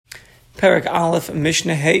Perak Aleph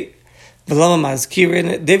Mishnah Hey. Why do we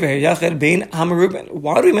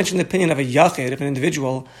mention the opinion of a yachid, of an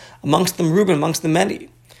individual, amongst the merubim, amongst the many?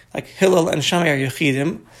 Like Hillel and Shammai are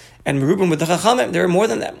yachidim, and merubim with the chachamim, there are more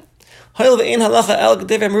than them.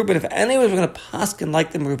 If anyone was going to paskin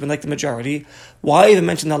like the merubim, like the majority, why even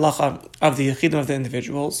mention the halacha of the yachidim, of the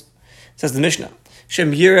individuals? Says the Mishnah. Because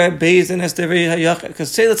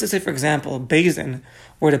let's say, for example, Bezin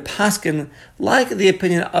were to paskin like the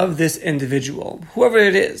opinion of this individual, whoever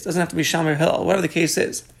it is, doesn't have to be Shammai or Hillel, whatever the case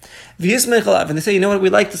is. And they say, you know what, we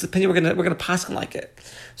like this opinion, we're gonna paskin like it.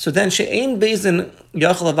 So then she'ein Bezin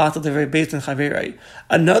yachal avatal devrei Bezin chaverei.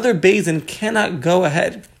 Another Bezin cannot go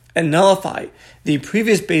ahead and nullify the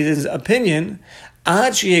previous Bezin's opinion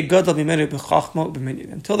until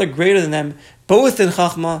they're greater than them, both in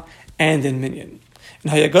chachma and in minyan.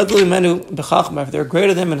 And if they're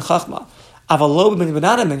greater than them in chachma, avalo b'minyan, but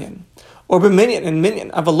not a minyan, or b'minyan and minyan,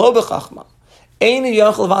 avalo b'chachma,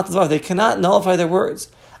 they cannot nullify their words.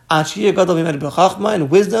 In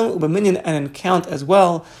wisdom, b'minyan, and in count as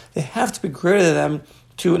well, they have to be greater than them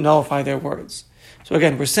to nullify their words. So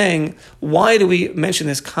again, we're saying, why do we mention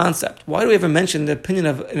this concept? Why do we ever mention the opinion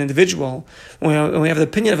of an individual when we have the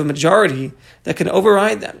opinion of a majority that can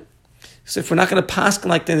override them? So if we're not going to paskin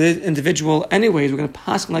like the individual anyways, we're going to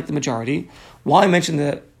paskin like the majority. Why mention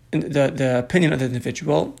the opinion of the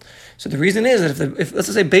individual? So the reason is that if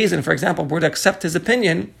let's say Bezin, for example, were to accept his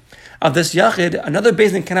opinion of this yachid, another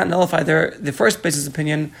Bezin cannot nullify the first Bezin's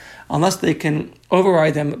opinion unless they can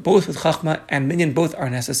override them both with chachma and minyan. Both are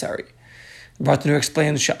necessary. Bartanur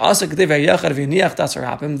explains, this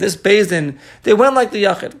Bezin, they went like the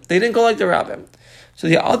yachid. They didn't go like the rabbim. So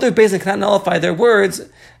the other Bezin cannot nullify their words.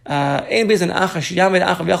 Ein Bezin achash yamed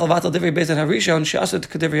achav yachal vatal divrei Bezin harishon she'asut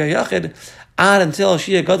k'divrei yachid ad until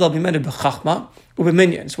sheyeh gadol b'menu b'chachma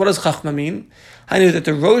u'b'minyan. So what does chachma mean? I knew that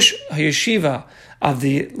the Rosh HaYeshiva of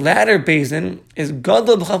the latter Bezin is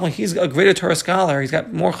gadol b'chachma. He's a greater Torah scholar. He's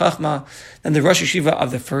got more chachma than the Rosh HaYeshiva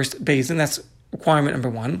of the first Bezin. That's requirement number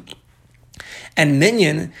one. And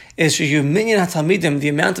minyan is minyan hatalmidim, the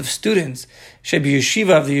amount of students shebi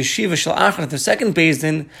yeshiva of the yeshiva shel achar, the second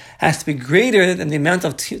Bezdin, has to be greater than the amount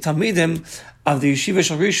of talmidim of the yeshiva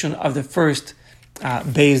shel rishon of the first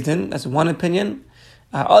Bezdin. That's one opinion.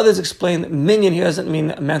 Others explain that minyan here doesn't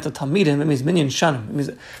mean amount of talmidim; it means minyan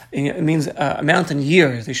shanim. It means amount in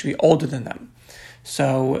years. They should be older than them.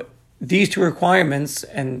 So these two requirements,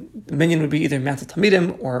 and minyan would be either amount of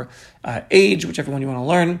talmidim or age, whichever one you want to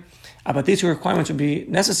learn. But these two requirements would be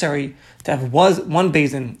necessary to have one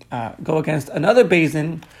Bezin go against another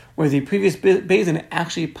Bezin, where the previous Bezin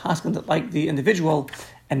actually paskined like the individual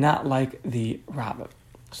and not like the rabbim.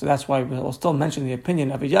 So that's why we'll still mention the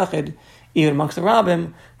opinion of a yachid, even amongst the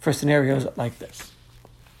rabbim, for scenarios like this.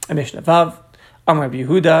 A Mishnah Vav, Amar Rabbi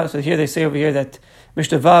Yehuda. So here they say over here that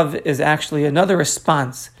Mishnah Vav is actually another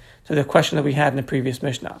response to the question that we had in the previous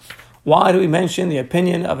Mishnah. Why do we mention the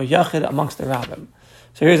opinion of a yachid amongst the rabbim?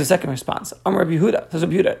 So here's the second response. Amar Rabbi Yehuda, says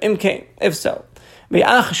Rabbi Yehuda, Imkain, if so. We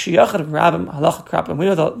know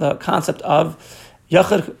the concept of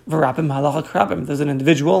yachid v'rabbim halacha krabim. There's an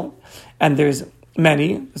individual, and there's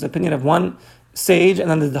many. There's an opinion of one sage,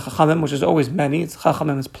 and then there's the chachamim, which is always many. It's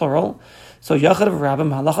chachamim, it's plural. So yachid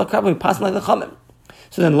v'rabbim halacha krabim, we pass like the chachamim.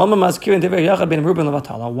 So then lama mazkir and divrei yachid ben merubim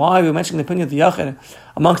levatala. Why are we mentioning the opinion of the yachid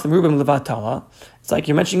amongst the merubim levatala? It's like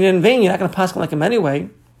you're mentioning it in vain. You're not going to pass like him anyway.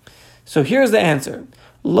 So here's the answer.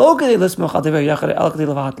 Say a person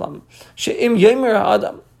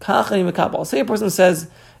says,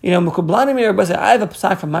 I have a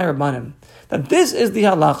psak from my rabbanim, that this is the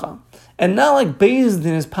halacha, and not like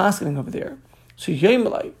Bezdin is paskening over there. So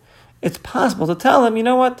it's possible to tell him, you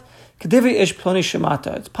know what? It's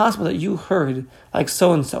possible that you heard like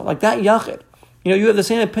so and so, like that yachid. You have the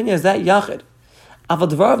same opinion as that yachid.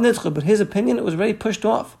 But his opinion, it was already pushed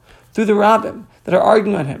off through the rabbim that are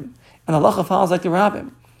arguing on him. And the halacha follows like the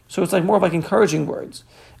rabbim. So it's like more of like encouraging words.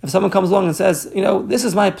 If someone comes along and says, this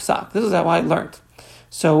is my psak, this is how I learned.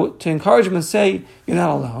 So to encourage him and say, you're not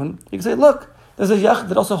alone, you can say, look, there's a yachid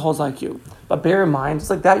that also holds like you. But bear in mind, it's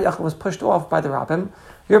like that yachid was pushed off by the rabbim,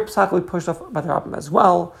 your psak will be pushed off by the rabbim as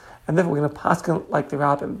well, and therefore we're going to paskin like the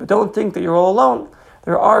rabbim. But don't think that you're all alone.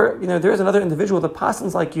 There is another individual that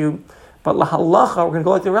paskins like you, but la halacha, we're going to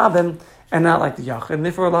go like the rabbim and not like the yachid. And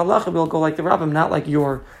therefore la halacha, we'll go like the rabbim, not like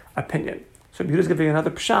your opinion. So Yehuda is giving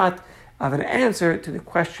another pshat of an answer to the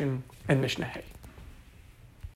question in Mishnah Hay.